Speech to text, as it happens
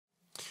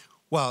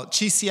Well,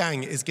 Chi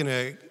Siang is going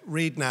to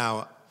read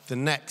now the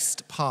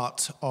next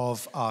part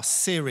of our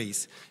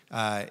series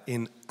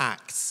in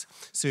Acts.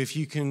 So if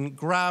you can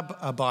grab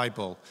a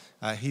Bible,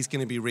 he's going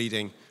to be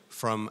reading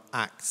from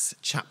Acts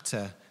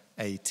chapter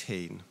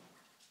 18.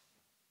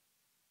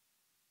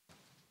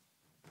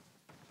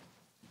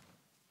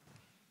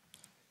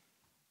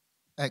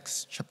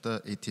 Acts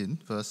chapter 18,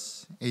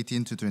 verse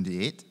 18 to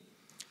 28.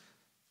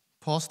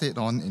 Paul stayed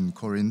on in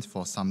Corinth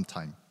for some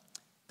time.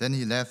 Then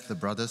he left the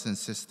brothers and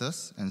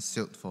sisters and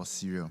sailed for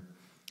Syria,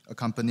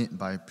 accompanied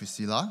by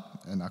Priscilla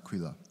and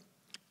Aquila.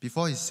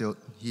 Before he sailed,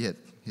 he had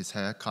his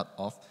hair cut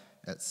off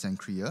at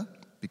Cenchrea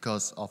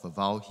because of a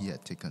vow he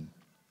had taken.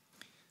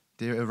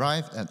 They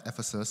arrived at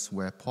Ephesus,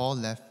 where Paul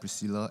left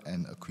Priscilla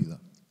and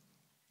Aquila.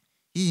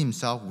 He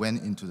himself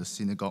went into the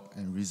synagogue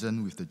and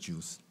reasoned with the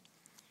Jews.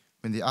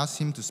 When they asked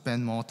him to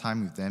spend more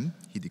time with them,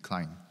 he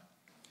declined.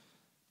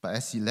 But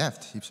as he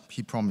left,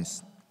 he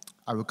promised,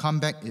 "I will come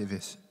back if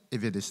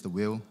it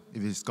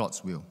is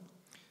God's will."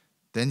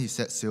 Then he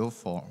set sail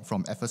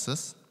from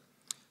Ephesus.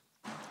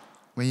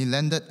 When he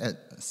landed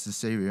at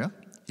Caesarea,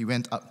 he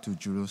went up to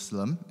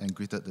Jerusalem and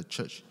greeted the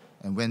church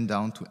and went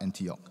down to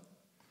Antioch.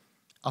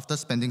 After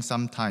spending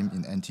some time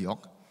in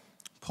Antioch,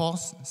 Paul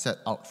set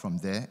out from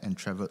there and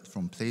traveled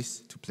from place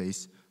to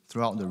place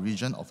throughout the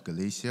region of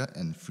Galatia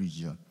and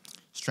Phrygia,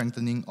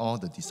 strengthening all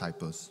the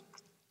disciples.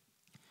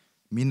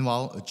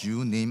 Meanwhile, a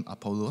Jew named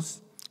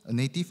Apollos, a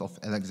native of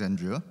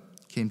Alexandria,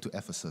 came to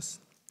Ephesus.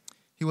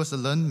 He was a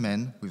learned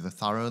man with a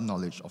thorough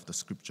knowledge of the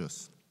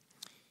scriptures.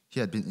 He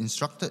had been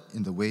instructed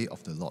in the way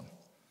of the Lord,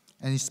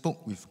 and he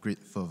spoke with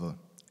great fervor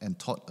and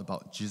taught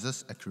about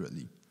Jesus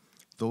accurately,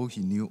 though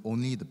he knew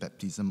only the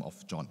baptism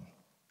of John.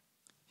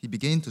 He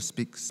began to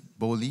speak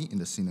boldly in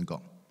the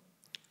synagogue.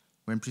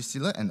 When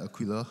Priscilla and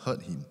Aquila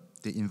heard him,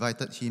 they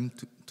invited him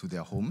to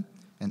their home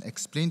and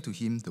explained to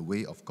him the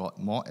way of God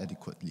more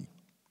adequately.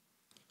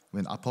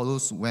 When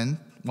Apollos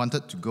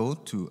wanted to go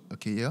to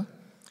Achaia,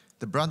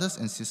 the brothers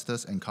and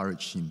sisters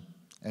encouraged him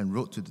and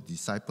wrote to the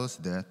disciples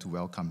there to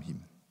welcome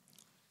him.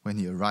 When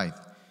he arrived,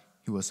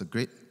 he was a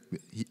great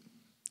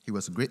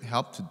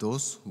help to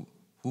those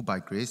who by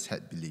grace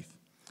had believed,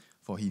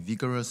 for he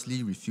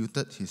vigorously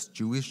refuted his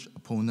Jewish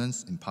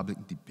opponents in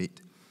public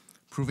debate,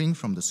 proving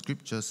from the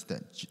scriptures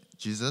that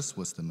Jesus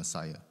was the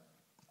Messiah.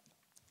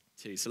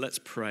 So let's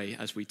pray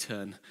as we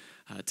turn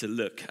to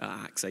look at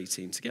Acts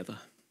 18 together.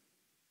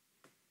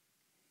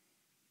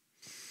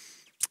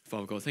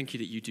 Father God, thank you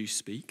that you do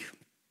speak.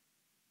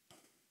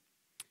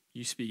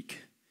 You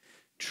speak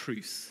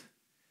truth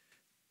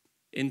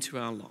into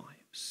our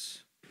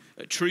lives.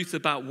 Truth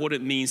about what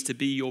it means to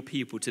be your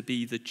people, to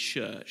be the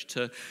church,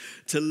 to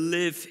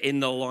live in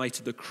the light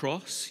of the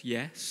cross,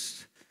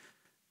 yes,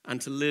 and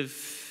to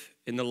live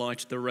in the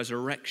light of the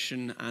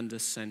resurrection and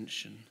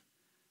ascension.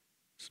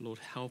 So Lord,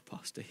 help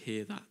us to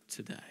hear that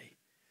today,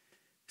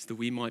 so that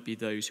we might be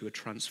those who are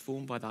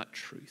transformed by that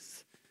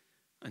truth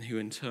and who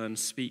in turn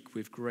speak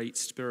with great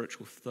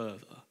spiritual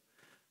fervor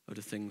of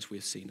the things we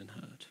have seen and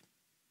heard.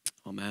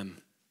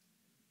 Amen.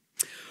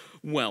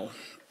 Well,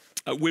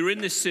 we're in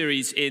this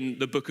series in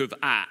the book of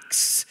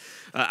Acts,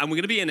 and we're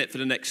going to be in it for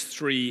the next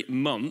 3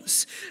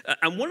 months.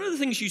 And one of the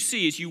things you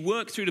see as you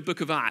work through the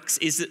book of Acts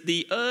is that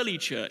the early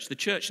church, the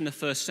church in the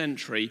first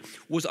century,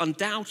 was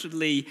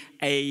undoubtedly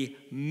a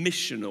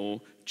missional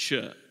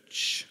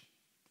church.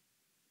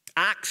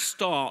 Acts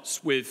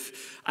starts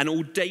with an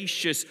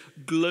audacious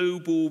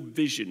global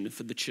vision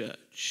for the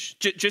church.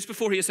 Just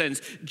before he ascends,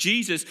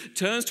 Jesus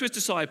turns to his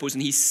disciples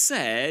and he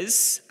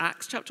says,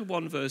 Acts chapter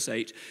 1, verse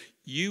 8,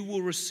 "You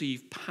will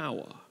receive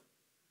power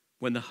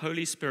when the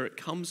Holy Spirit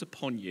comes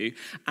upon you,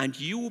 and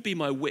you will be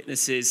my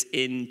witnesses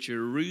in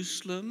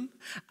Jerusalem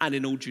and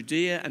in all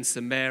Judea and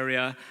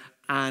Samaria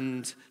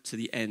and to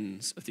the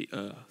ends of the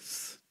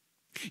earth."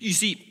 You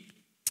see,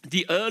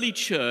 the early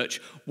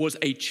church was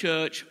a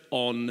church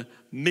on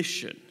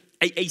mission,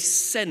 a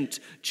sent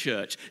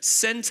church,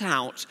 sent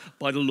out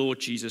by the Lord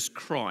Jesus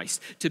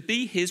Christ to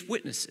be his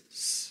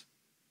witnesses.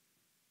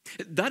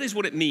 That is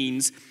what it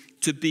means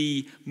to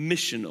be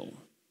missional.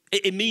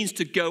 It means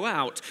to go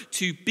out,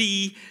 to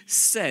be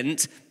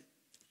sent,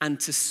 and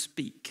to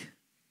speak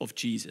of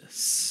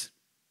Jesus.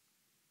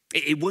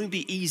 It won't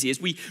be easy. As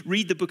we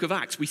read the book of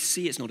Acts, we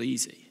see it's not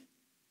easy.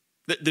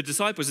 The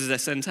disciples, as they're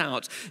sent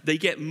out, they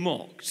get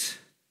mocked.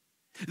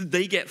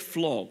 They get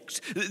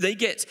flogged. They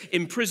get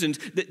imprisoned.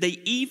 They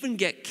even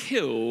get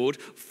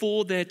killed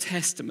for their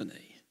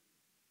testimony.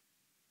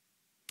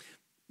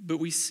 But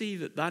we see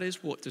that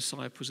is what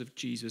disciples of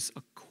Jesus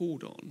are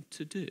called on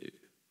to do.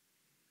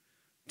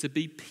 To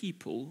be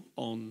people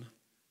on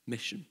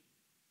mission.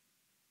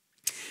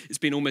 It's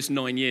been almost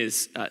 9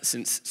 years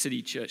since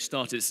City Church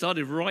started. It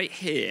started right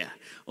here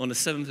on the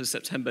 7th of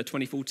September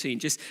 2014,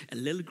 just a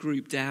little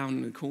group down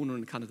in the corner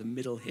in kind of the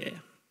middle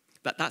here.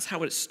 That's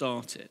how it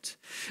started.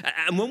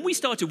 And when we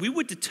started, we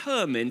were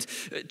determined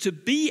to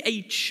be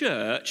a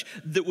church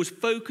that was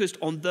focused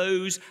on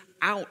those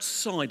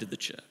outside of the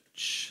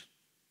church.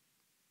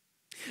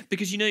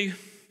 Because,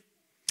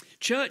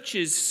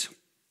 churches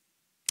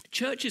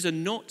Churches are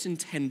not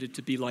intended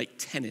to be like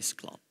tennis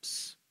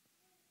clubs.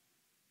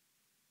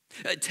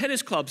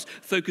 Tennis clubs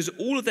focus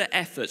all of their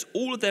efforts,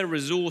 all of their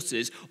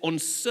resources on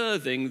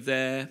serving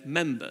their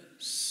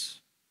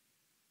members,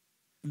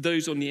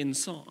 those on the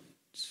inside.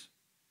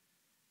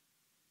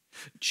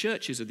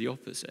 Churches are the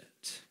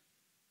opposite.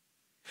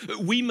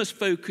 We must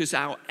focus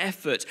our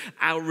effort,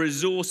 our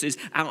resources,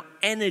 our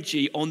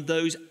energy on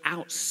those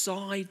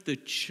outside the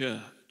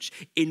church,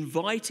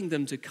 inviting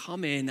them to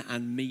come in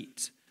and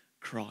meet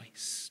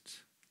Christ.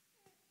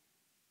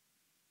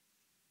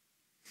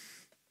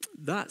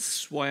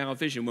 That's why our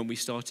vision when we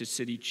started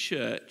City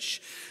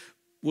Church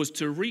was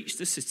to reach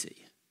the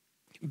city,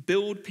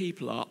 build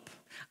people up,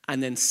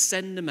 and then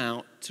send them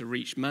out to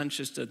reach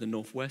Manchester, the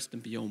Northwest,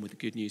 and beyond with the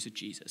good news of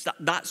Jesus.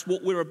 That's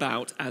what we're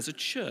about as a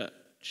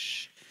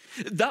church.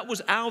 That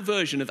was our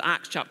version of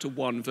Acts chapter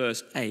 1,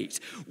 verse 8.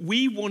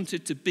 We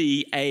wanted to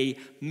be a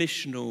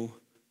missional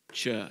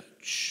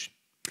church.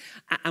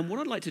 And what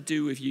I'd like to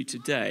do with you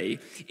today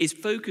is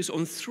focus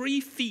on 3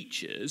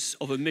 features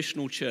of a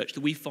missional church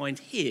that we find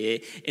here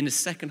in the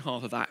second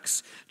half of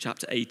Acts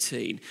chapter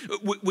 18.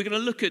 We're going to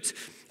look at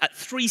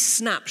 3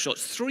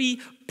 snapshots,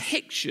 3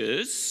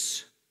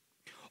 pictures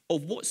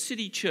of what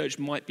City Church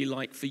might be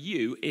like for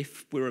you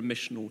if we're a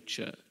missional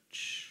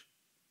church.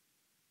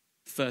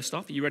 First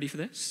up, are you ready for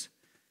this?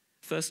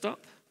 First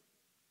up,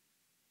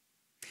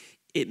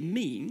 it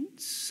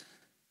means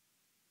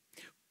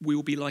we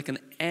will be like an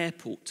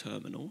airport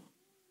terminal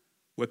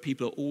where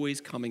people are always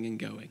coming and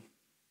going.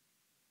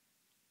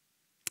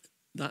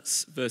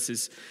 That's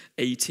verses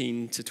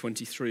 18 to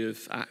 23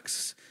 of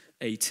Acts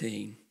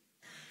 18.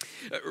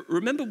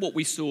 Remember what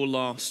we saw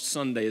last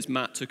Sunday as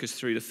Matt took us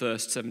through the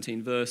first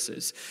 17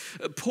 verses.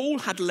 Paul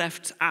had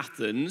left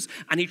Athens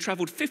and he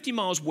traveled 50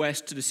 miles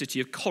west to the city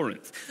of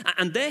Corinth.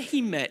 And there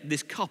he met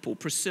this couple,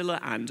 Priscilla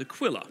and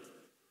Aquila.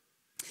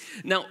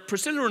 Now,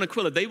 Priscilla and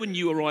Aquila, they were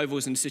new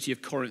arrivals in the city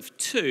of Corinth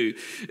too.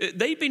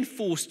 They'd been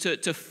forced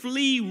to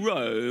flee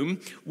Rome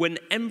when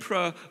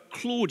Emperor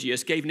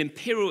Claudius gave an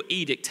imperial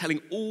edict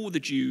telling all the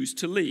Jews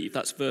to leave.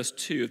 That's verse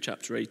 2 of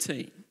chapter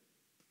 18.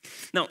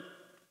 Now,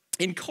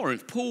 in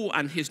Corinth, Paul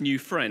and his new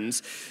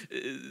friends,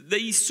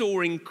 they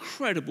saw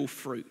incredible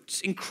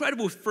fruit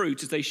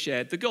as they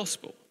shared the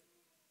gospel.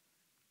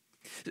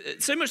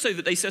 So much so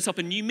that they set up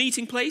a new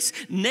meeting place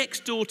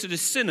next door to the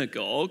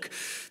synagogue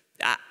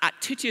at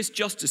Titius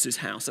Justus's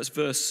house. That's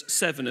verse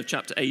 7 of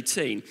chapter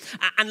 18.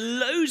 And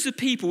loads of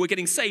people were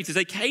getting saved as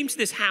they came to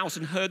this house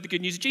and heard the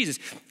good news of Jesus.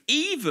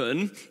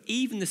 Even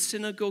the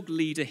synagogue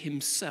leader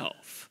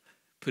himself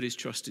put his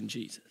trust in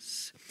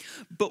Jesus.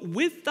 But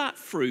with that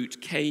fruit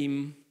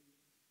came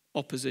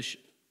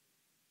opposition.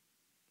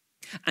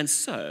 And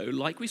so,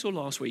 like we saw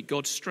last week,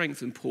 God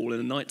strengthened Paul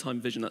in a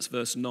nighttime vision, that's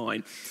verse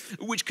 9,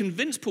 which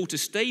convinced Paul to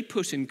stay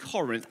put in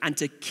Corinth and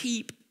to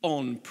keep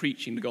on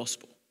preaching the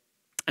gospel.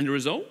 And the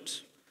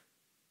result?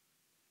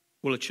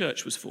 Well, a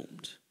church was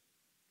formed.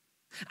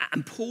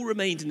 And Paul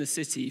remained in the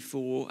city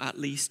for at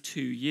least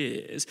 2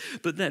 years.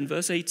 But then,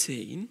 verse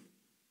 18,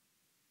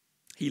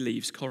 he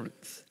leaves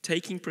Corinth,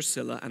 taking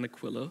Priscilla and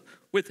Aquila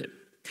with him.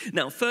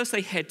 Now, first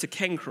they head to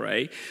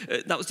Cenchreae.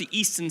 That was the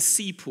eastern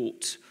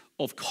seaport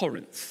of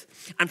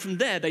Corinth. And from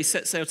there, they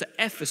set sail to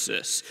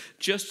Ephesus,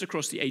 just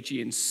across the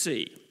Aegean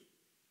Sea.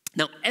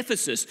 Now,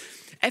 Ephesus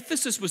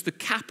was the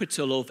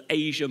capital of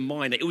Asia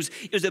Minor. It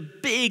was a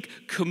big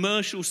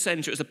commercial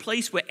center. It was a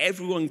place where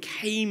everyone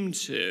came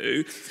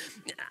to,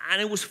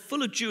 and it was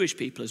full of Jewish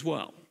people as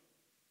well.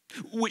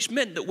 Which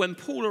meant that when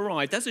Paul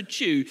arrived as a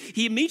Jew,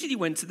 he immediately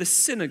went to the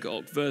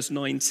synagogue, verse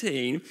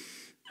 19,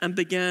 and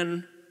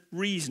began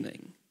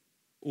reasoning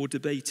or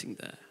debating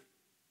there.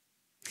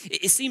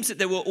 It seems that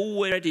there were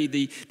already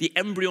the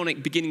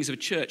embryonic beginnings of a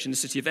church in the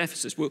city of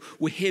Ephesus.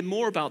 We'll hear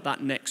more about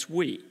that next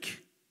week.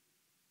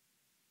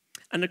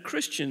 And the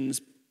Christians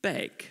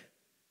beg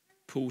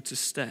Paul to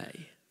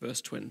stay,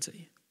 verse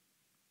 20.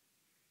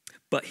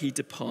 But he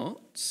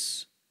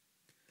departs,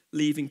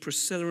 leaving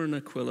Priscilla and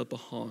Aquila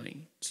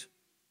behind.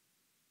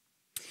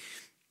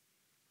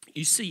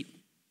 You see,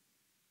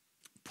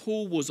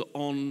 Paul was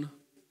on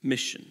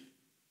mission.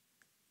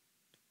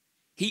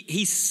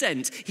 He's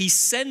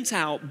sent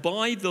out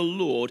by the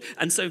Lord.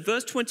 And so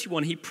verse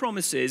 21, he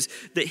promises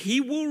that he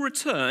will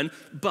return,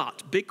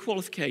 but, big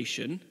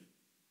qualification,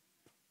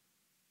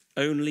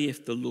 only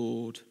if the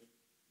Lord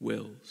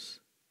wills.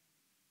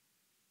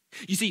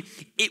 You see,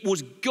 it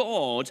was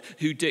God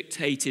who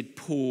dictated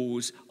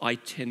Paul's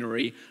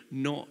itinerary,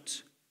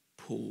 not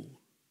Paul.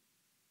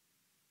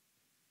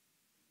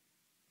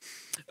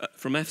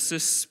 From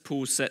Ephesus,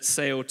 Paul set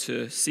sail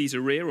to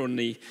Caesarea on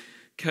the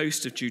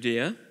coast of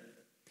Judea.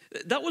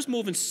 That was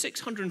more than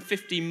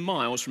 650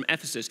 miles from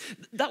Ephesus.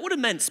 That would have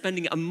meant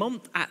spending a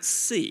month at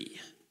sea.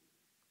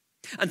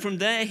 And from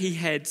there, he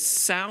heads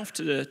south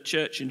to the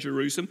church in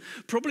Jerusalem,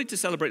 probably to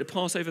celebrate the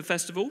Passover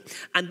festival.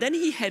 And then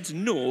he heads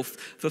north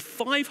for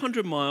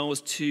 500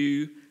 miles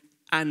to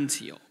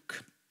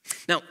Antioch.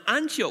 Now,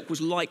 Antioch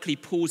was likely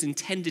Paul's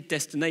intended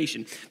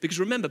destination, because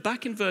remember,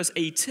 back in verse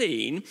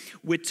 18,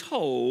 we're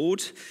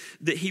told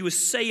that he was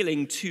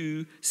sailing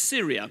to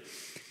Syria.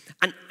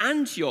 And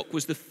Antioch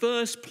was the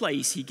first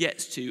place he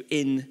gets to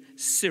in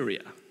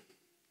Syria.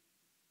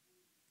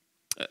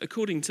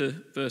 According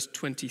to verse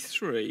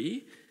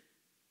 23,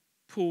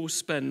 Paul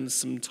spends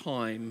some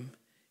time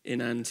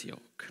in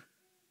Antioch.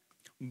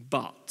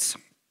 But,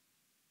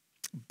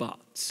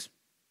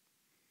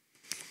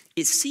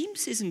 it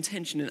seems his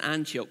intention in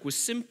Antioch was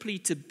simply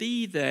to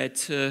be there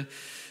to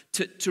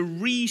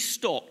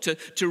restock,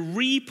 to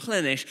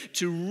replenish,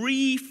 to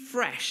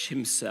refresh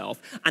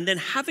himself. And then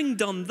having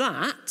done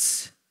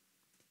that,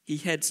 he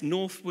heads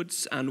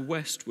northwards and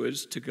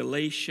westwards to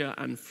Galatia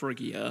and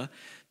Phrygia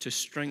to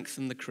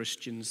strengthen the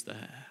Christians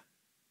there.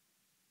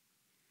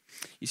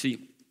 You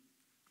see,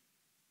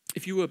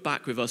 if you were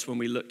back with us when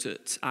we looked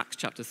at Acts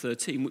chapter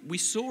 13, we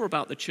saw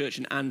about the church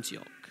in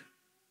Antioch.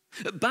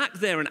 Back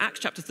there in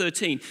Acts chapter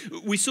 13,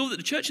 we saw that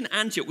the church in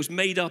Antioch was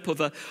made up of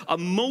a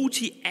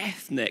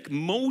multi-ethnic,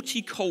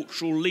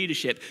 multicultural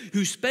leadership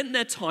who spent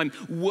their time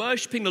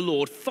worshiping the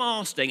Lord,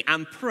 fasting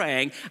and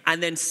praying,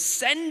 and then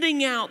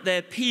sending out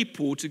their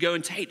people to go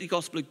and take the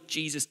gospel of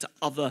Jesus to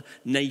other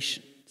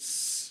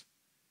nations.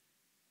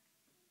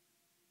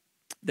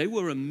 They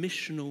were a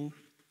missional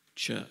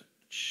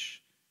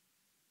church,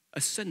 a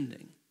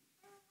sending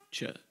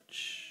church.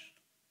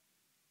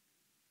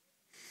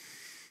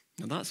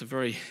 Now that's a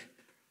very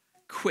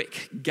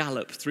quick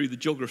gallop through the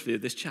geography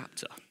of this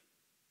chapter.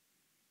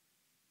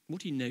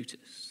 What do you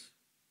notice?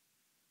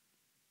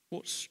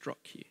 What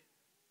struck you?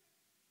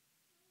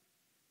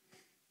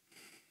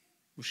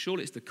 Well,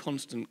 surely it's the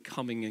constant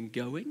coming and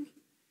going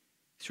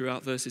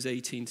throughout verses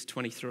 18 to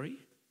 23.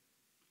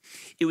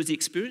 It was the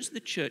experience of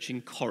the church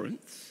in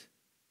Corinth,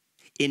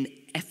 in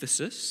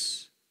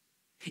Ephesus,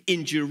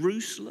 in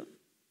Jerusalem,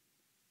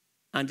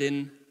 and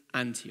in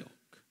Antioch.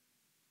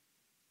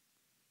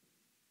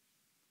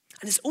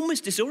 And it's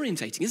almost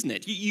disorientating, isn't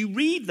it? You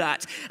read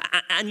that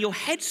and your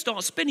head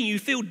starts spinning, you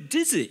feel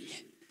dizzy.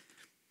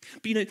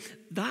 But you know,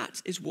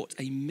 that is what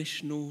a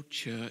missional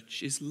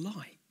church is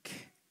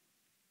like.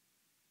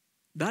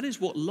 That is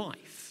what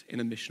life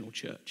in a missional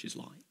church is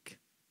like.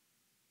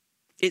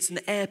 It's an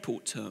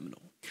airport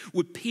terminal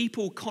with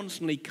people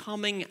constantly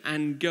coming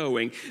and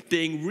going,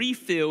 being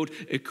refilled,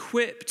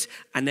 equipped,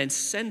 and then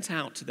sent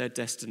out to their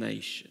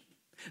destination.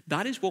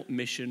 That is what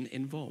mission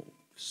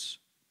involves.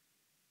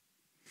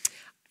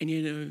 And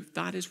you know,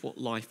 that is what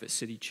life at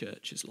City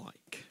Church is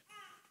like.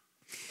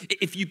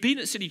 If you've been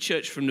at City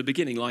Church from the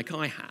beginning, like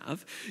I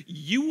have,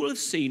 you will have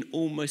seen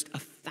almost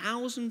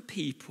 1,000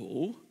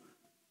 people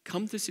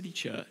come to City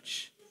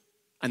Church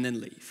and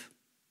then leave.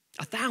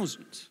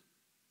 1,000.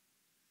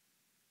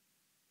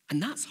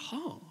 And that's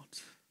hard.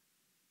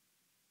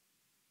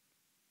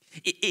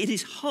 It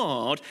is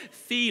hard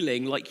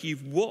feeling like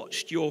you've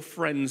watched your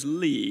friends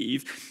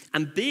leave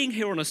and being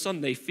here on a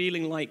Sunday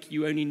feeling like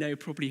you only know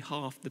probably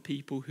half the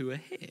people who are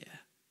here.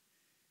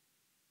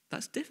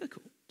 That's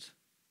difficult.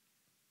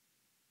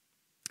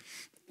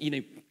 You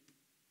know,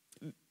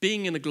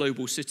 being in a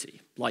global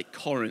city like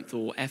Corinth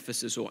or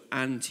Ephesus or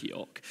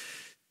Antioch,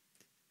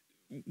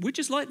 we're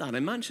just like that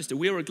in Manchester.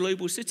 We're a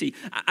global city.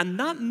 And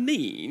that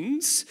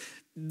means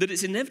that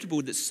it's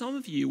inevitable that some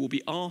of you will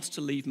be asked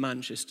to leave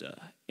Manchester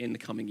in the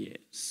coming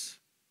years.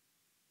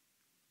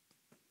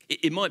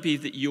 It might be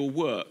that your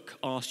work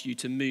asks you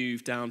to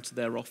move down to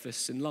their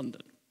office in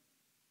London.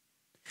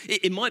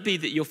 It might be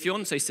that your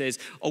fiance says,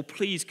 oh,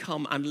 please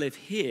come and live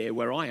here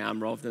where I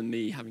am rather than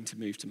me having to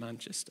move to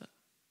Manchester.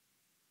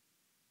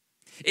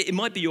 It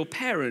might be your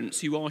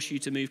parents who ask you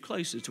to move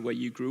closer to where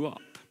you grew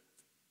up.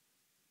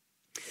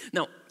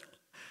 Now,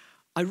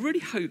 I really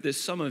hope that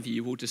some of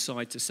you will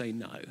decide to say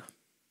no.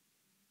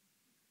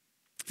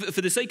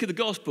 For the sake of the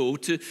gospel,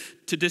 to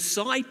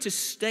decide to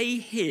stay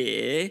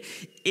here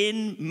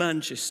in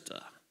Manchester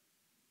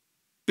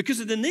because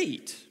of the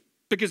need,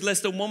 because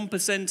less than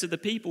 1% of the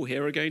people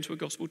here are going to a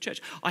gospel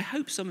church. I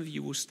hope some of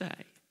you will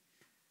stay,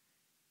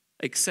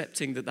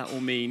 accepting that that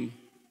will mean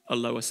a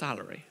lower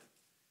salary,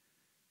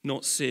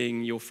 not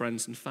seeing your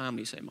friends and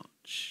family so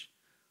much.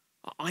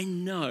 I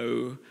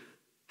know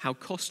how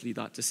costly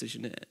that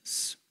decision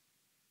is.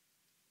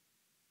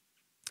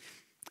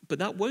 But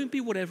that won't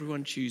be what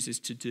everyone chooses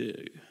to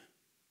do,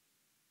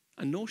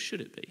 and nor should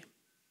it be.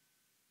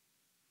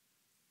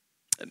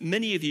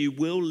 Many of you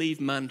will leave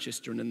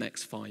Manchester in the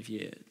next 5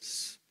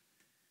 years.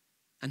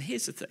 And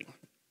here's the thing,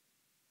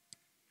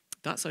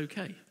 that's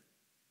okay.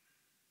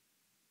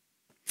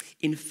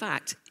 In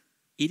fact,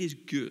 it is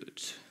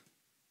good.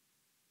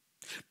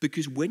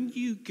 Because when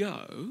you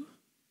go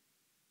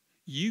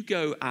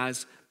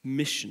as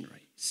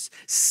missionaries,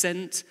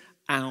 sent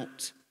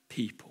out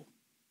people.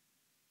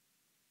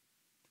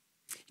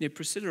 You know,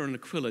 Priscilla and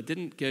Aquila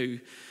didn't go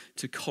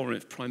to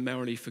Corinth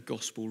primarily for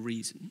gospel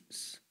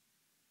reasons.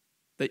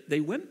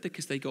 They went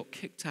because they got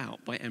kicked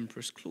out by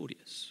Empress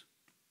Claudius.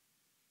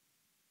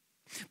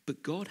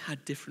 But God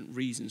had different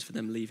reasons for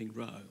them leaving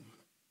Rome.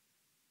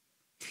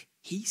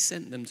 He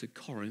sent them to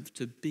Corinth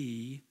to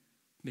be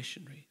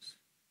missionaries.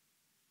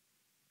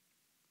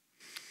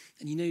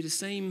 And you know, the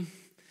same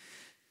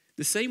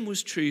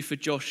was true for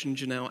Josh and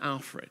Janelle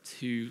Alfred,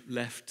 who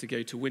left to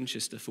go to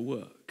Winchester for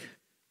work.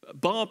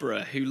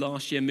 Barbara, who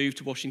last year moved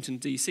to Washington,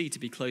 D.C. to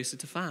be closer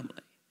to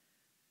family.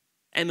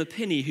 Emma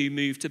Pinney, who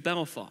moved to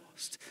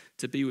Belfast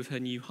to be with her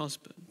new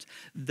husband.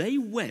 They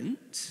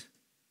went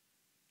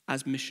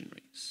as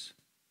missionaries.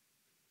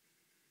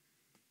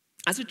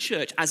 As a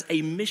church, as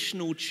a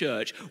missional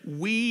church,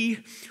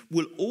 we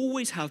will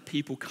always have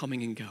people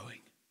coming and going.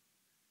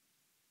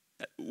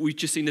 We've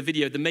just seen the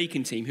video of the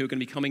Macon team who are going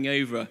to be coming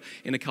over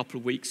in a couple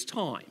of weeks'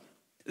 time.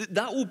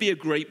 That will be a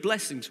great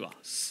blessing to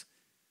us.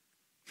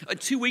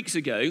 2 weeks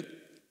ago,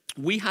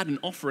 we had an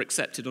offer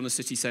accepted on a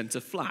city centre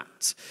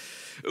flat,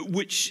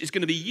 which is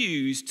going to be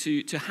used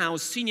to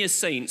house senior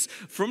saints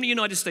from the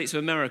United States of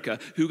America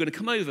who are going to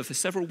come over for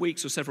several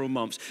weeks or several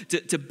months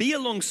to be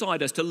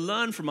alongside us, to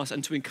learn from us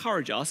and to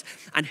encourage us,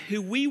 and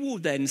who we will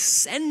then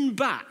send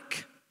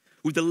back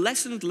with the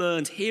lessons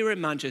learned here in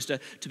Manchester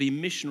to be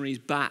missionaries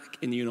back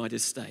in the United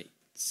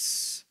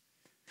States.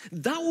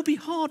 That will be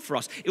hard for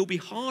us. It will be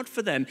hard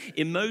for them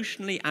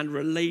emotionally and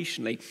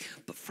relationally.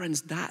 But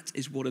friends, that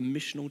is what a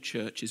missional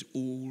church is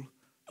all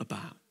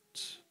about.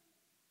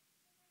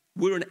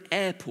 We're an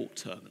airport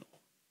terminal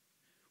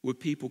with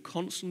people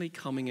constantly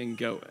coming and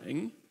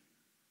going,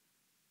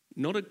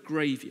 not a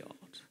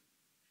graveyard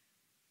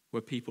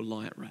where people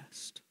lie at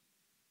rest.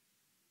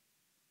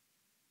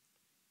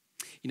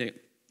 You know,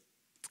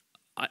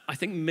 I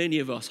think many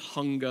of us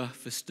hunger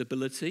for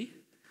stability.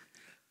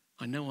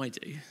 I know I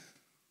do.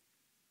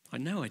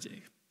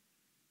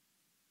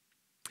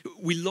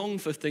 We long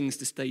for things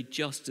to stay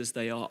just as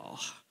they are.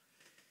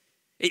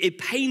 It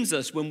pains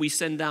us when we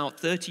send out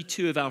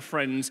 32 of our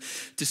friends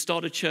to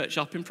start a church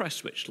up in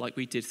Prestwich like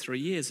we did 3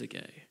 years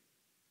ago.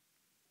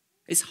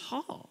 It's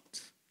hard.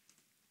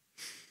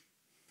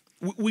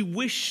 We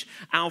wish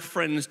our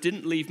friends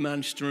didn't leave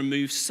Manchester and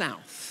move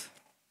south.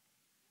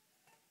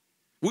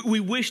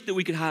 We wish that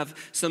we could have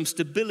some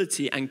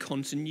stability and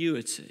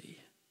continuity.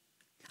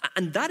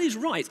 And that is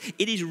right.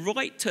 It is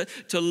right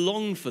to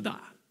long for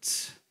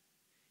that.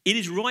 It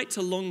is right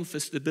to long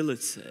for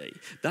stability.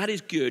 That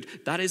is good.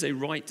 That is a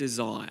right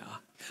desire.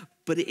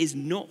 But it is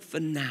not for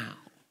now.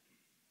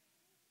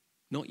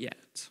 Not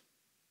yet.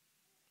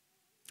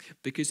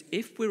 Because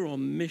if we're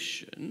on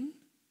mission,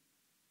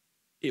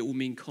 it will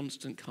mean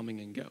constant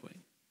coming and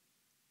going.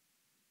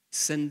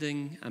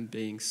 Sending and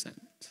being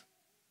sent.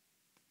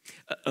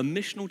 A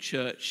missional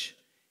church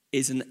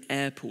is an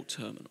airport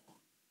terminal,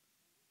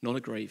 not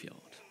a graveyard.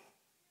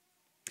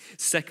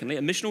 Secondly,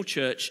 a missional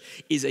church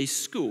is a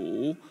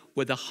school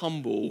where the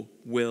humble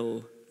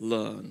will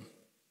learn.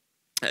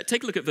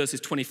 Take a look at verses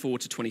 24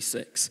 to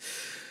 26.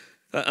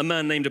 A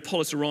man named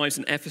Apollos arrives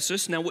in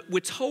Ephesus. Now, we're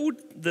told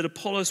that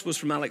Apollos was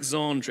from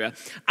Alexandria.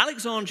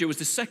 Alexandria was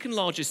the second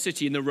largest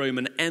city in the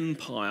Roman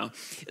Empire.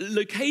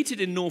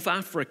 Located in North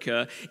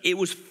Africa, it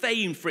was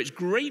famed for its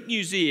great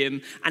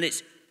museum and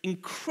its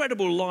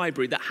incredible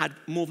library that had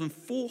more than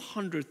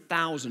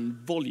 400,000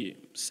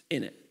 volumes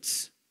in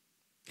it.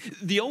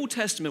 The Old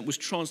Testament was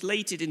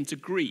translated into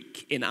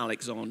Greek in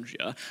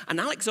Alexandria, and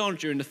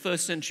Alexandria in the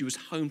first century was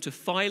home to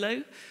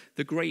Philo,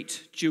 the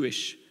great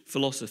Jewish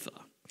philosopher.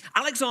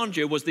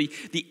 Alexandria was the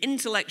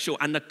intellectual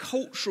and the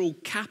cultural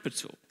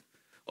capital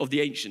of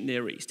the ancient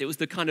Near East. It was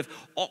the kind of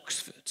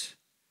Oxford,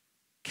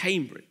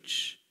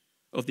 Cambridge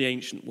of the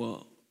ancient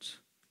world.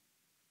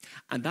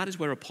 And that is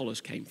where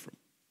Apollos came from.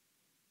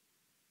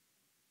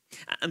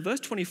 And verse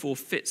 24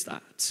 fits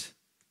that.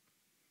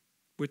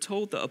 We're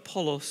told that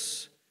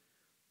Apollos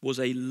was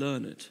a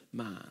learned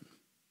man.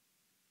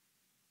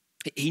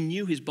 He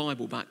knew his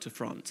Bible back to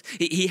front.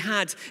 He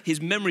had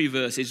his memory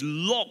verses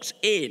locked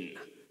in,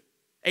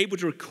 able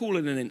to recall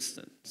in an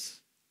instant.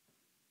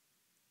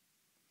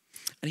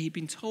 And he'd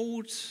been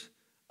told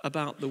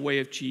about the way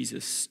of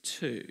Jesus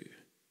too.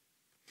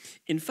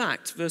 In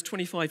fact, verse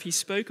 25, he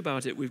spoke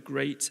about it with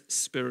great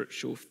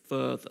spiritual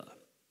fervor.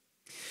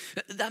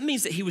 That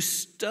means that he was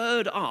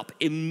stirred up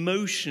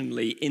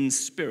emotionally in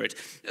spirit.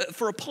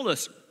 For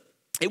Apollos,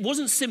 it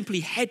wasn't simply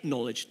head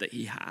knowledge that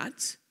he had.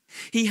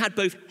 He had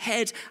both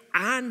head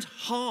and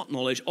heart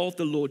knowledge of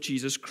the Lord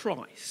Jesus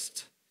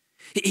Christ.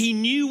 He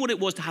knew what it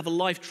was to have a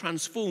life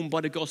transformed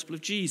by the gospel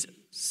of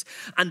Jesus.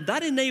 And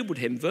that enabled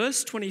him,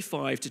 verse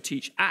 25, to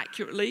teach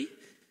accurately,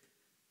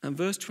 and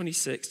verse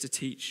 26, to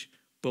teach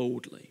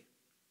boldly.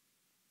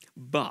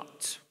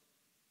 But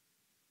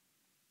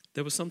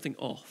there was something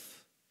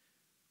off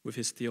with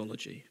his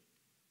theology.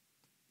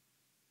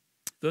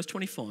 Verse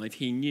 25,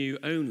 he knew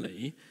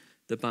only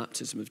the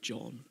baptism of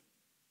John.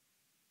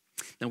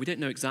 Now, we don't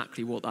know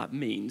exactly what that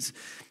means,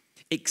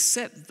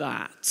 except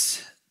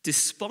that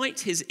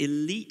despite his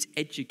elite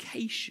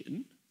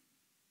education,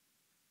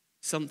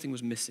 something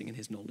was missing in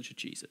his knowledge of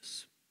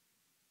Jesus.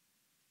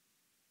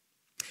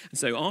 And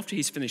so after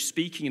he's finished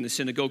speaking in the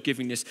synagogue,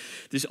 giving this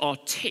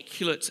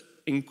articulate,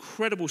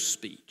 incredible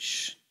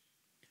speech,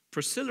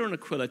 Priscilla and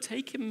Aquila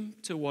take him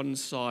to one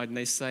side and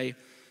they say,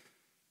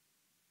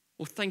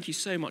 well, thank you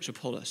so much,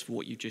 Apollos, for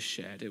what you just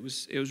shared. It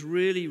was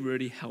really,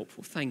 really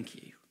helpful. Thank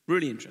you.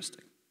 Really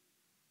interesting.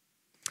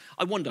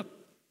 I wonder,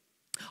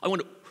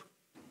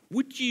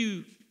 would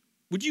you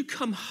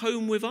come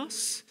home with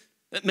us?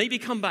 Maybe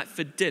come back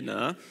for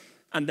dinner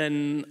And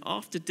then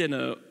after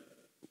dinner,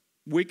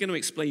 we're going to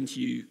explain to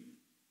you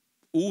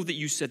all that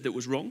you said that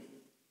was wrong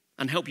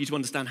and help you to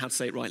understand how to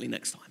say it rightly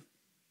next time.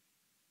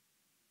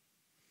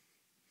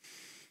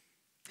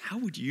 How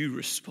would you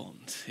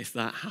respond if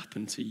that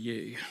happened to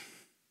you?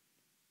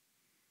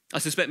 I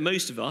suspect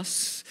most of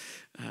us,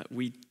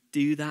 we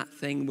do that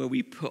thing where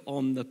we put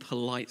on the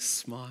polite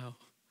smile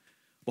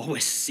while we're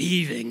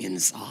seething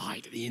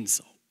inside the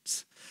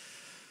insults.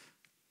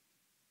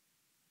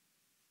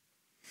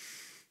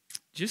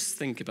 Just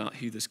think about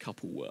who this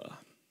couple were.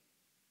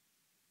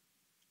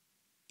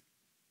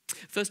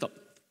 First up,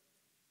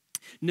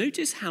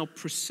 notice how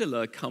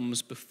Priscilla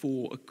comes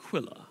before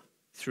Aquila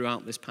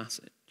throughout this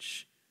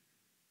passage.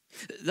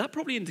 That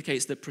probably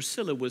indicates that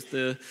Priscilla was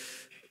the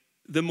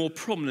more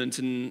prominent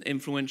and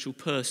influential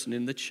person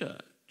in the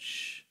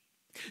church.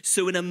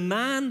 So in a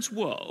man's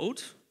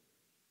world,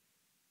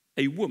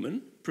 a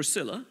woman,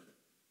 Priscilla,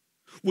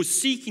 was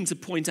seeking to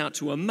point out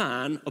to a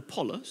man,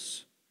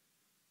 Apollos,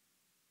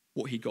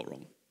 what he got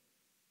wrong.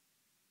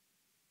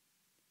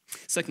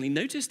 Secondly,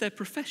 notice their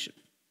profession.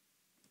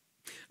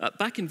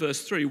 Back in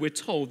verse 3, we're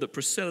told that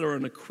Priscilla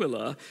and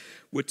Aquila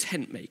were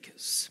tent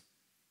makers.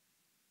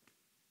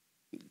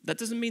 That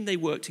doesn't mean they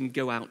worked in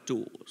go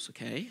outdoors,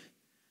 okay?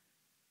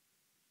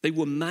 They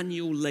were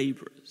manual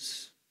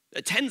laborers.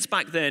 Tents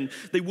back then,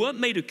 they weren't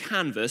made of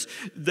canvas.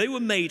 They were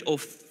made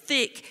of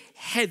thick,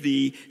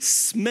 heavy,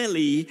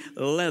 smelly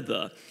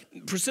leather.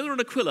 Priscilla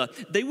and Aquila,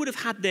 they would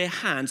have had their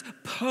hands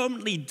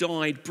permanently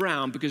dyed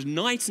brown because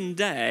night and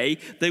day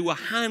they were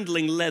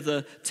handling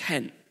leather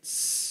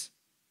tents.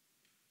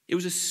 It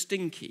was a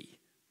stinky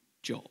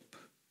job.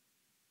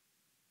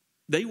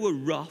 They were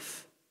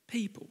rough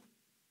people.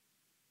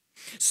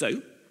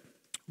 So,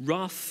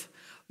 rough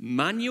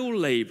manual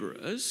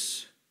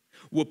laborers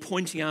were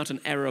pointing out an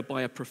error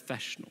by a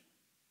professional,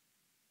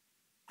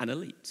 an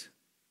elite.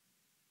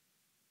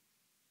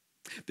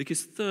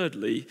 Because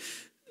thirdly,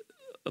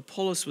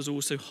 Apollos was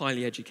also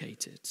highly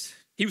educated.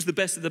 He was the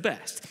best of the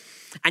best.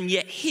 And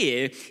yet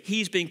here,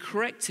 he's being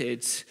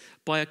corrected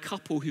by a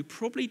couple who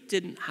probably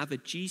didn't have a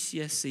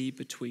GCSE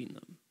between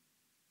them.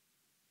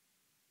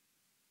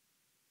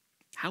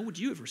 How would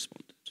you have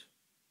responded?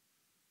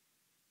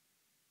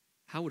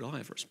 How would I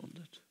have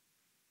responded?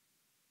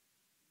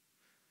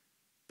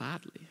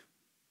 Badly,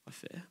 I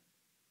fear.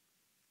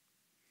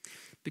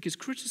 Because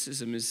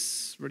criticism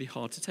is really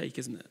hard to take,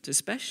 isn't it?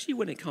 Especially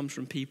when it comes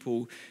from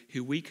people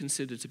who we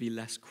consider to be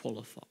less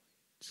qualified.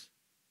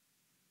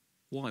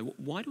 Why?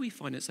 Why do we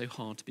find it so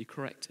hard to be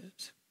corrected?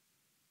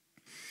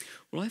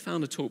 Well, I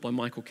found a talk by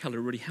Michael Keller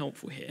really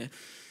helpful here.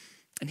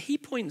 And he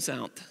points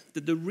out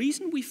that the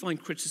reason we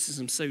find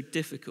criticism so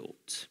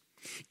difficult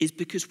is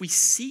because we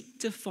seek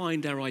to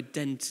find our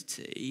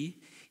identity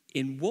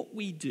in what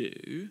we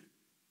do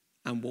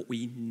and what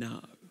we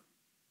know.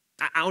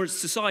 Our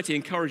society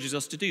encourages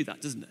us to do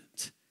that, doesn't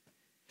it?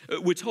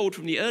 We're told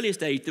from the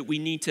earliest age that we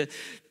need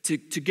to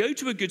go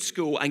to a good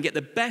school and get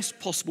the best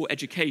possible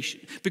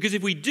education. Because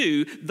if we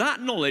do,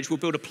 that knowledge will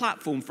build a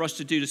platform for us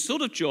to do the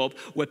sort of job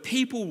where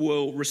people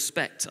will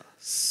respect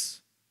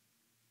us.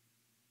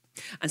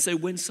 And so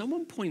when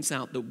someone points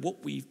out that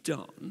what we've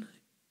done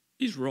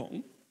is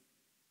wrong,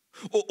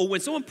 or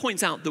when someone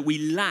points out that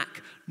we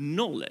lack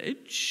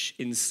knowledge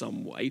in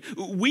some way,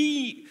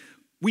 we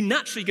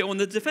naturally go on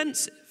the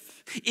defensive.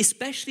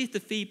 Especially if the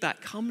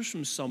feedback comes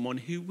from someone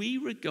who we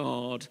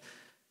regard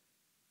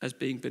as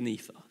being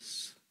beneath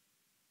us.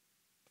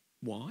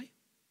 Why?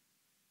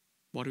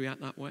 Why do we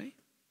act that way?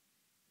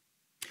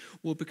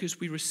 Well, because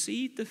we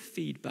receive the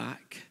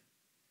feedback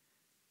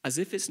as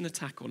if it's an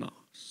attack on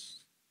us.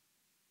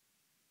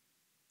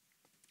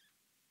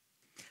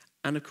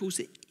 And of course,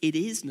 it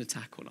is an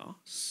attack on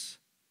us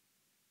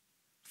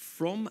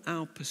from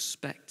our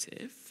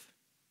perspective,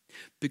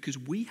 because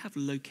we have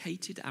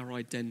located our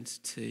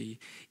identity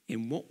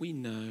in what we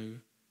know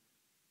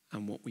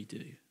and what we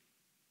do.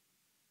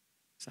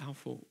 It's our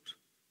fault.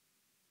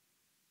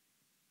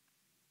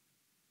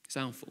 It's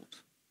our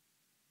fault.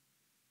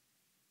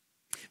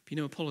 But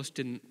Apollos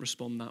didn't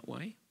respond that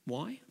way.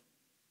 Why?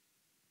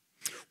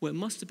 Well, it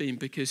must have been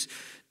because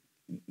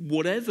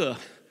whatever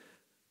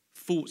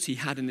faults he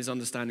had in his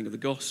understanding of the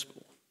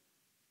gospel,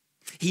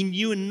 he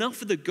knew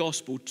enough of the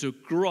gospel to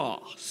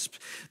grasp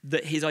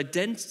that his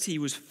identity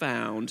was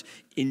found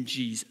in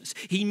Jesus.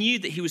 He knew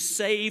that he was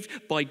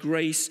saved by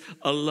grace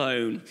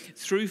alone,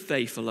 through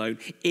faith alone,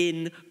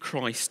 in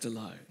Christ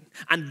alone.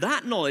 And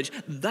that knowledge,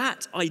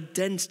 that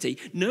identity,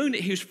 knowing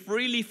that he was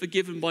freely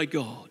forgiven by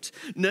God,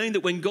 knowing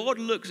that when God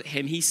looks at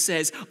him, he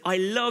says, I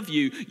love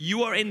you,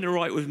 you are in the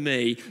right with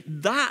me,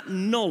 that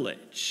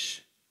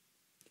knowledge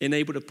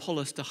enabled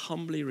Apollos to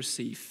humbly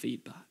receive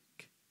feedback.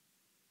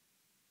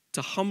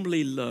 To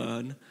humbly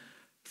learn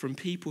from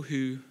people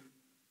who,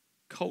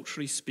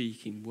 culturally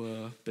speaking,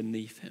 were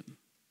beneath him.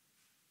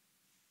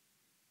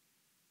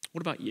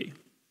 What about you?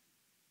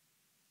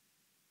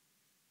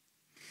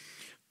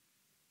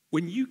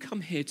 When you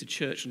come here to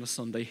church on a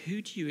Sunday,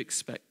 who do you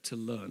expect to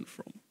learn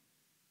from?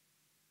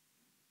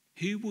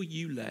 Who will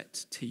you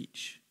let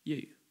teach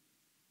you?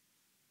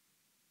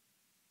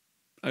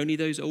 Only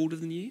those older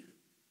than you?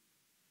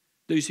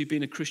 Those who've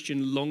been a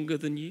Christian longer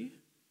than you?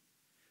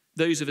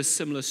 Those of a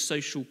similar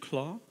social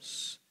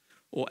class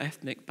or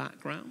ethnic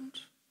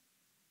background?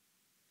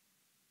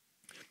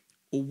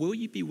 Or will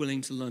you be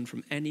willing to learn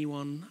from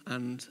anyone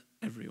and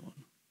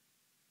everyone?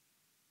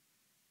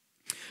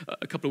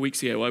 A couple of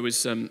weeks ago, I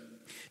was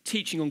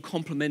teaching on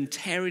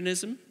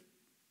complementarianism,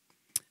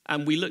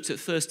 and we looked at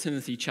 1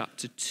 Timothy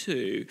chapter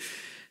 2,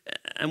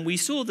 and we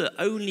saw that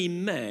only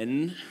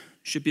men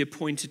should be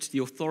appointed to the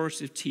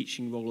authoritative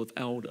teaching role of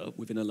elder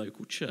within a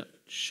local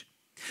church.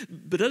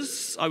 But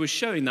as I was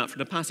showing that from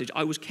the passage,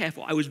 I was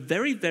careful. I was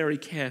very, very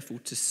careful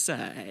to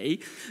say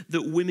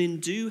that women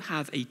do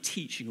have a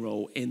teaching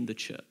role in the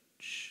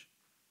church.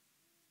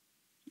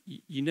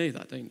 You know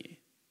that, don't you?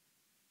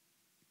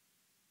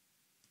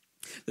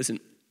 Listen,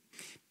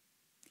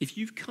 if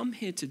you've come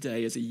here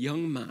today as a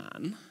young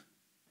man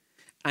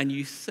and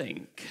you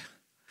think,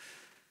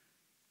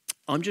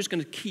 I'm just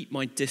going to keep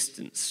my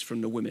distance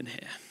from the women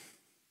here.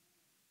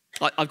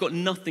 I've got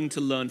nothing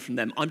to learn from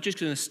them. I'm just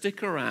going to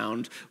stick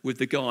around with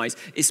the guys,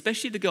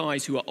 especially the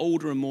guys who are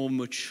older and more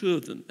mature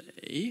than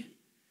me.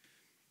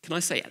 Can I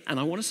say, and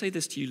I want to say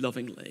this to you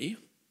lovingly,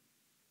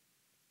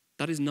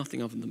 that is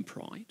nothing other than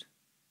pride.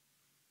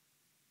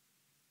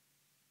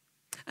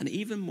 And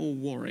even more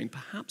worrying,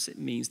 perhaps it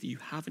means that you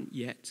haven't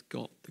yet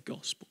got the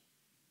gospel.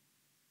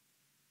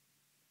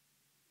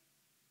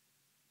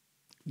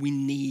 We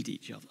need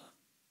each other.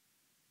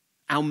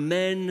 Our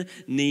men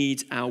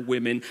need our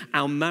women.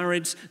 Our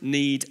marrieds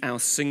need our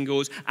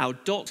singles. Our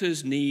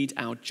doctors need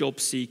our job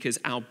seekers.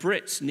 Our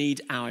Brits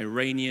need our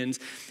Iranians.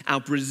 Our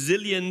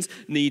Brazilians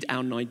need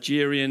our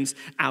Nigerians.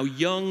 Our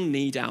young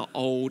need our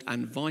old,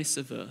 and vice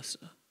versa.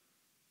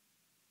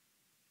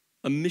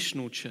 A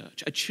missional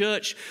church, a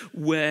church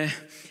where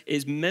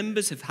its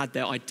members have had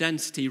their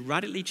identity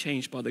radically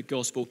changed by the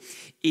gospel.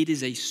 It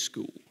is a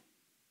school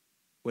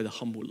where the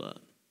humble learn.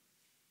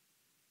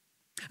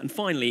 And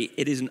finally,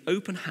 it is an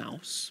open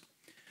house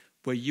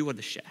where you are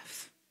the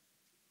chef.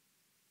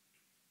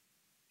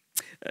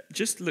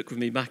 Just look with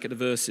me back at the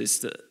verses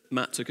that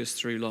Matt took us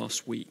through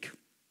last week.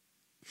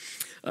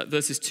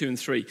 Verses 2 and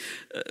 3.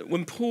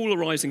 When Paul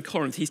arrives in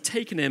Corinth, he's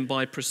taken in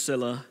by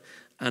Priscilla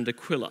and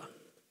Aquila.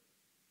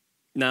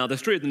 Now, the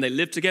three of them, they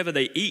live together,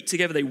 they eat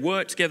together, they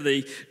work together,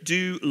 they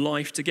do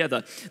life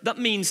together. That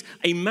means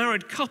a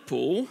married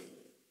couple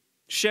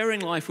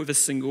sharing life with a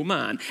single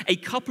man. A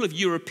couple of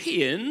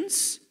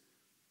Europeans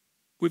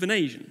with an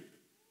Asian.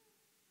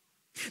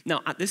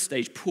 Now, at this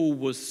stage, Paul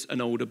was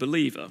an older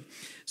believer.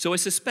 So I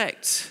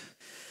suspect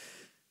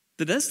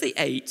that as they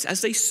ate,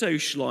 as they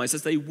socialized,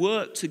 as they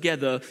worked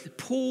together,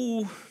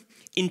 Paul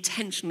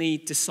intentionally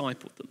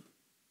discipled them.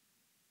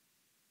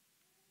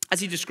 As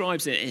he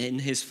describes it in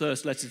his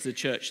first letter to the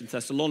church in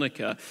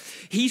Thessalonica,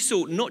 he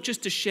sought not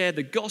just to share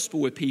the gospel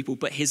with people,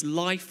 but his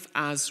life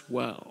as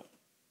well.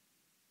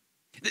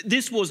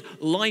 This was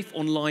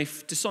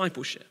life-on-life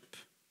discipleship.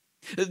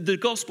 The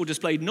gospel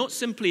displayed not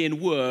simply in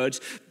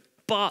words,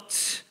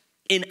 but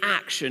in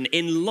action,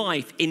 in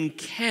life, in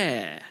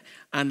care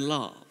and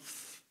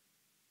love.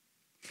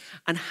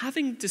 And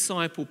having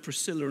discipled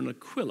Priscilla and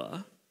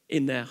Aquila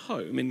in their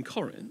home in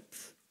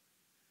Corinth,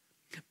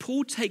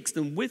 Paul takes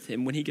them with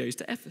him when he goes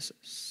to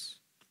Ephesus.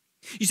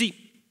 You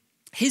see,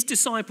 his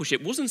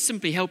discipleship wasn't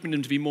simply helping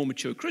them to be more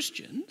mature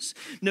Christians.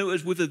 No, it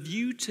was with a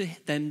view to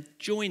them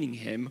joining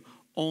him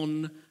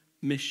on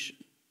mission.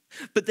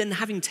 But then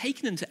having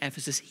taken them to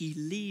Ephesus, he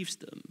leaves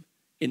them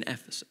in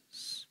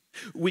Ephesus.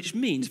 Which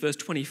means, verse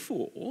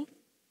 24,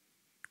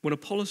 when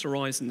Apollos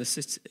arrives in the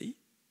city,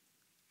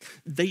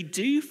 they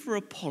do for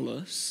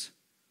Apollos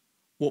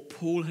what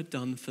Paul had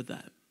done for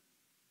them.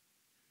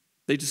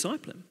 They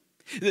disciple him.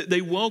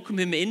 They welcome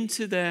him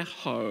into their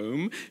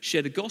home,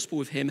 share the gospel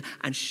with him,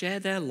 and share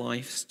their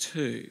lives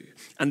too.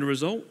 And the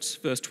result,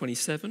 verse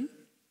 27,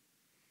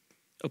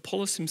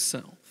 Apollos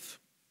himself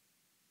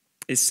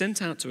is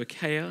sent out to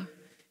Achaia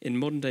in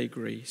modern-day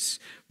Greece,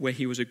 where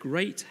he was a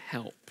great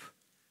help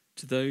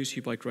to those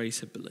who by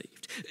grace have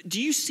believed.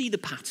 Do you see the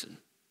pattern?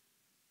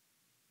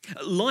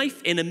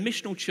 Life in a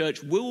missional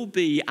church will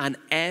be an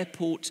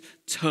airport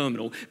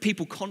terminal,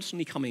 people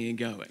constantly coming and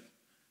going.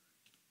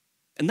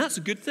 And that's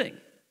a good thing.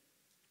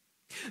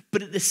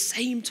 But at the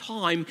same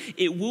time,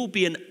 it will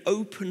be an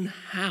open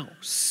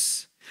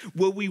house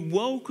where we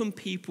welcome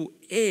people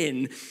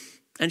in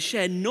and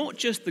share not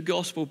just the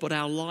gospel, but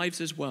our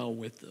lives as well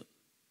with them.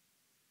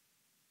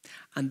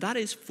 And that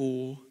is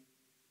for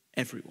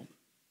everyone.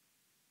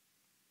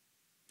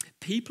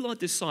 People are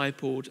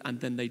discipled and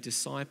then they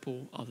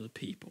disciple other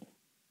people.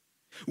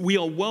 We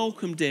are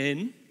welcomed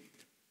in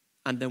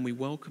and then we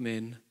welcome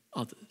in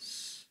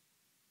others.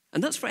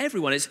 And that's for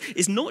everyone.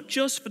 It's not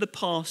just for the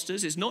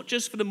pastors. It's not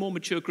just for the more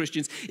mature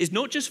Christians. It's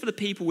not just for the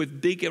people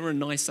with bigger and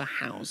nicer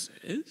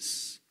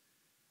houses.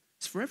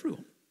 It's for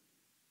everyone.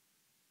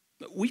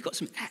 We've got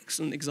some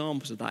excellent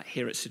examples of that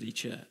here at City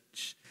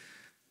Church.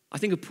 I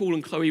think of Paul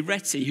and Chloe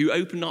Retty, who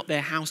opened up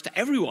their house to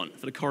everyone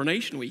for the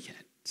coronation weekend.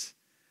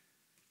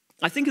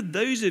 I think of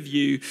those of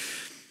you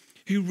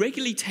who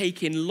regularly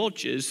take in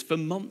lodgers for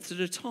months at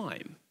a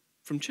time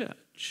from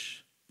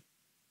church.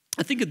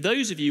 I think of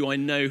those of you I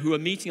know who are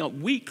meeting up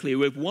weekly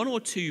with one or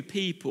two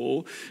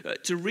people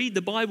to read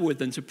the Bible with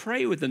them, to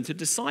pray with them, to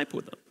disciple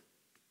them.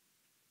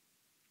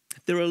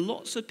 There are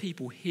lots of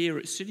people here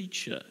at City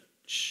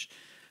Church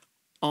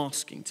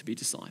asking to be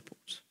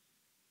discipled.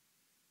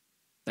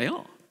 They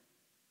are.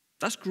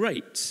 That's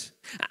great.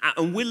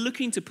 And we're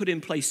looking to put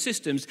in place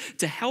systems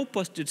to help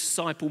us to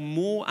disciple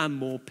more and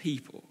more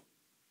people.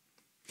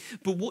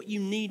 But what you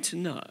need to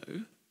know,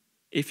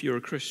 if you're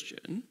a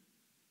Christian,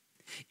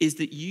 is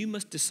that you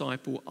must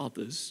disciple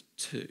others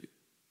too.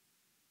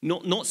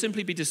 Not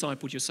simply be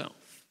discipled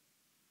yourself.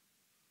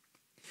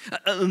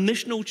 A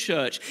missional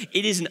church,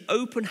 it is an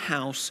open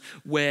house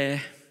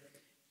where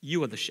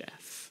you are the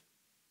chef.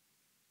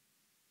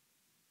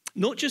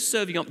 Not just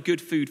serving up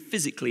good food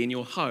physically in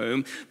your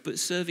home, but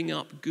serving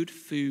up good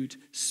food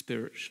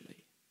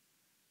spiritually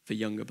for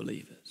younger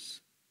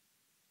believers.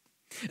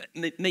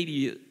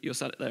 Maybe you're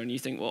sat there and you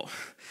think, well,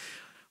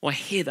 I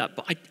hear that,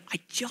 but I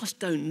just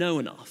don't know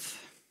enough.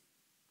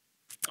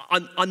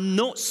 I'm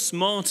not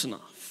smart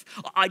enough.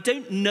 I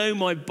don't know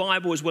my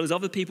Bible as well as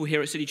other people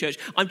here at City Church.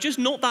 I'm just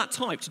not that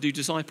type to do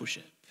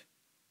discipleship.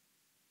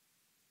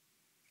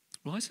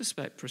 Well, I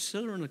suspect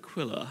Priscilla and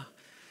Aquila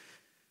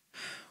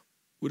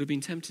would have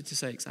been tempted to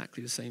say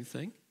exactly the same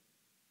thing.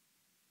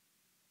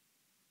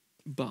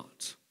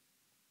 But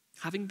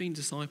having been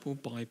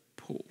discipled by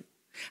Paul,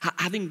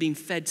 having been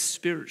fed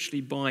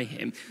spiritually by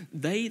him,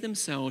 they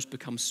themselves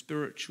become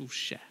spiritual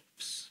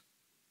chefs.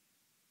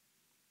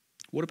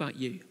 What about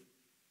you?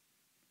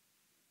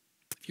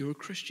 If you're a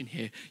Christian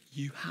here,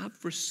 you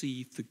have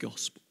received the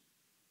gospel.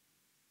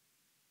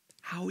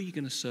 How are you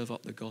going to serve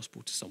up the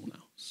gospel to someone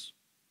else?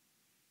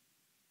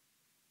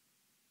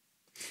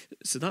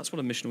 So that's what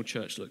a missional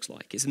church looks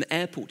like. It's an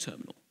airport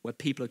terminal where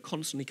people are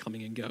constantly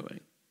coming and going.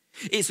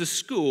 It's a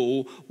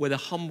school where the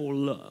humble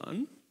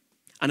learn,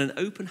 and an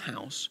open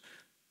house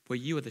where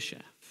you are the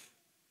chef.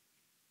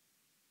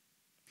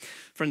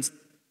 Friends,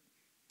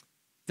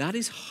 that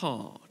is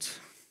hard.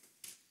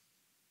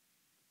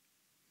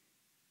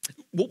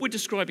 What we're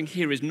describing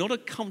here is not a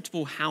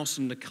comfortable house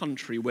in the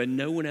country where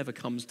no one ever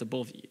comes to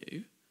bother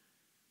you.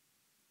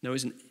 No,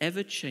 it's an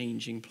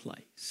ever-changing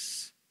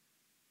place.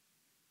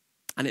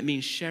 And it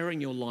means sharing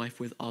your life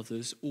with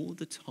others all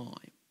the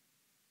time.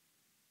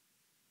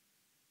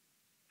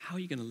 How are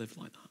you going to live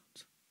like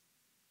that?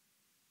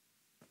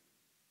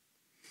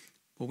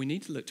 Well, we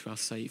need to look to our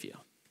Savior.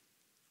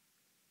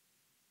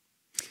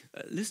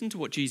 Listen to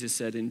what Jesus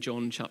said in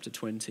John chapter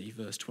 20,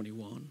 verse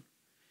 21.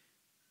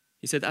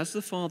 He said, "As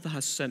the Father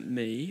has sent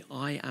me,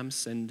 I am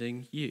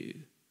sending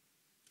you."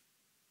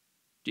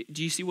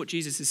 Do you see what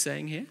Jesus is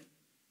saying here?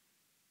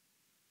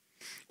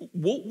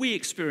 What we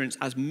experience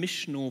as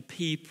missional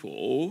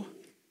people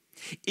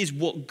is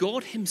what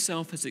God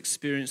himself has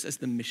experienced as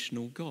the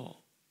missional God.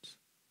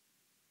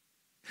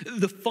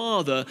 The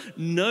Father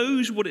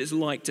knows what it's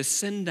like to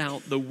send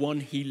out the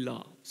one he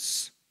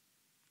loves.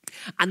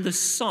 And the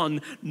Son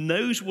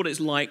knows what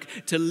it's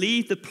like to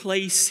leave the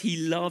place he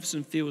loves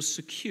and feels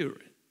secure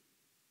in.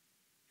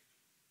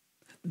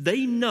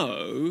 They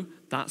know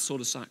that sort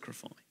of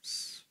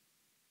sacrifice.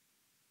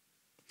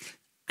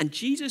 And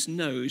Jesus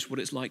knows what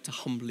it's like to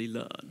humbly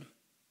learn.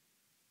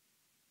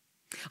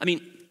 I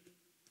mean,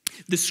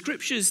 the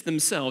scriptures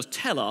themselves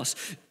tell us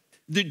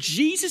that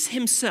Jesus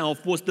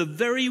himself was the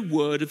very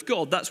word of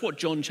God. That's what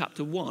John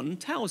chapter 1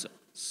 tells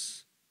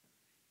us.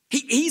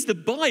 He's the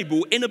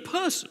Bible in a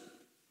person.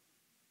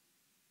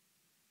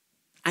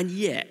 And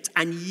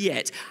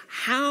yet,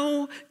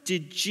 how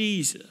did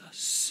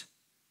Jesus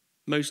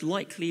most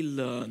likely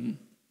learn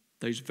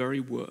those very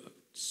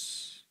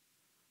words?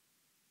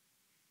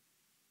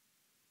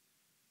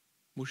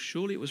 Well,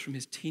 surely it was from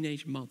his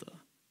teenage mother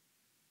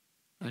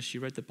as she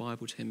read the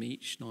Bible to him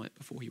each night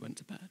before he went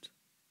to bed.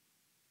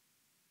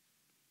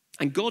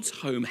 And God's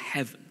home,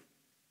 heaven,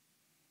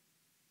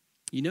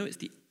 you know, it's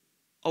the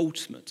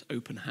ultimate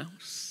open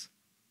house.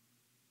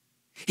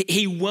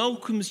 He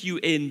welcomes you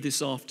in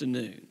this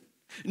afternoon.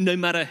 No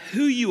matter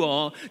who you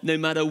are, no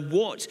matter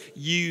what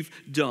you've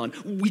done.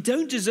 We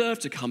don't deserve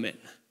to come in.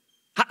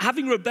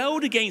 Having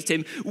rebelled against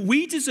him,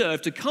 we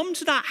deserve to come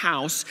to that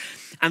house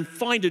and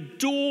find a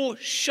door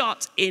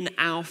shut in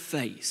our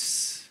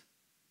face.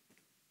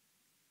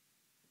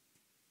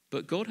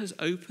 But God has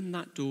opened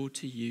that door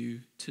to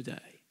you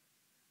today.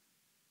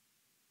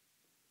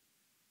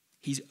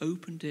 He's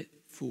opened it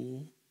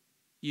for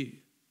you.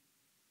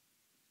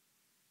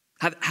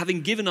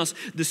 Having given us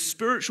the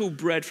spiritual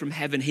bread from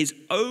heaven, his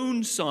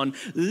own Son,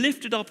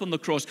 lifted up on the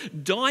cross,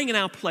 dying in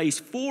our place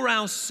for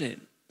our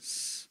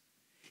sins,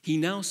 he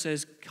now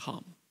says,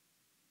 "Come,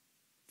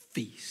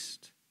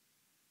 feast,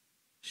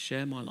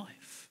 share my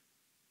life."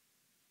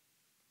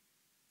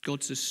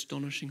 God's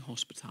astonishing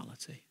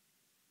hospitality.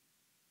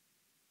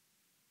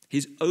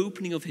 His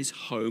opening of his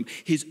home,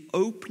 his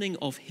opening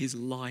of his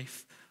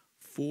life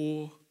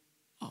for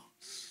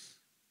us,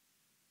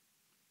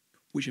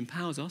 which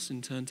empowers us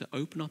in turn to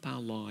open up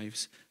our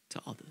lives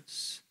to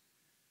others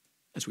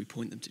as we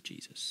point them to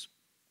Jesus.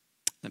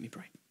 Let me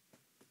pray.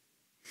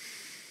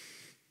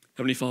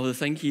 Heavenly Father,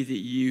 thank you that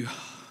you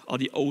are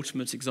the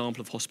ultimate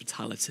example of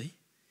hospitality.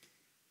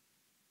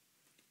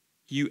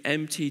 You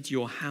emptied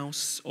your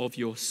house of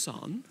your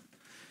Son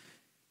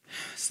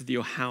so that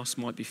your house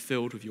might be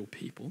filled with your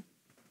people.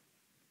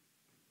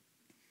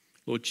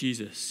 Lord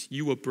Jesus,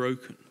 you were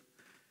broken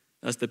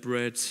as the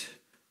bread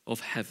of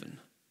heaven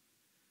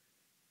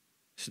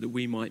so that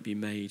we might be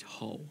made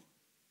whole.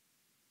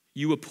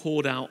 You were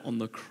poured out on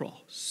the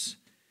cross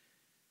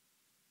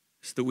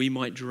so that we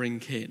might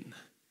drink in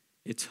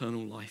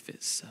eternal life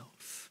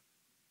itself.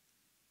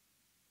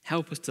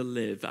 Help us to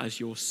live as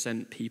your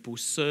sent people,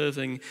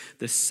 serving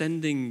the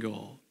sending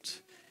God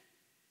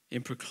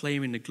in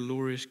proclaiming the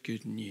glorious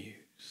good news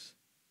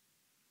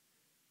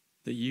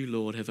that you,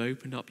 Lord, have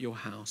opened up your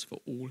house for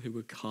all who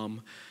would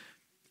come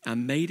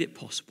and made it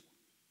possible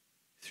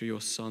through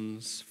your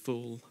Son's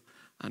full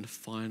and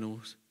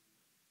final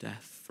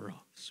death for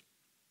us.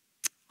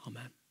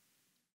 Amen.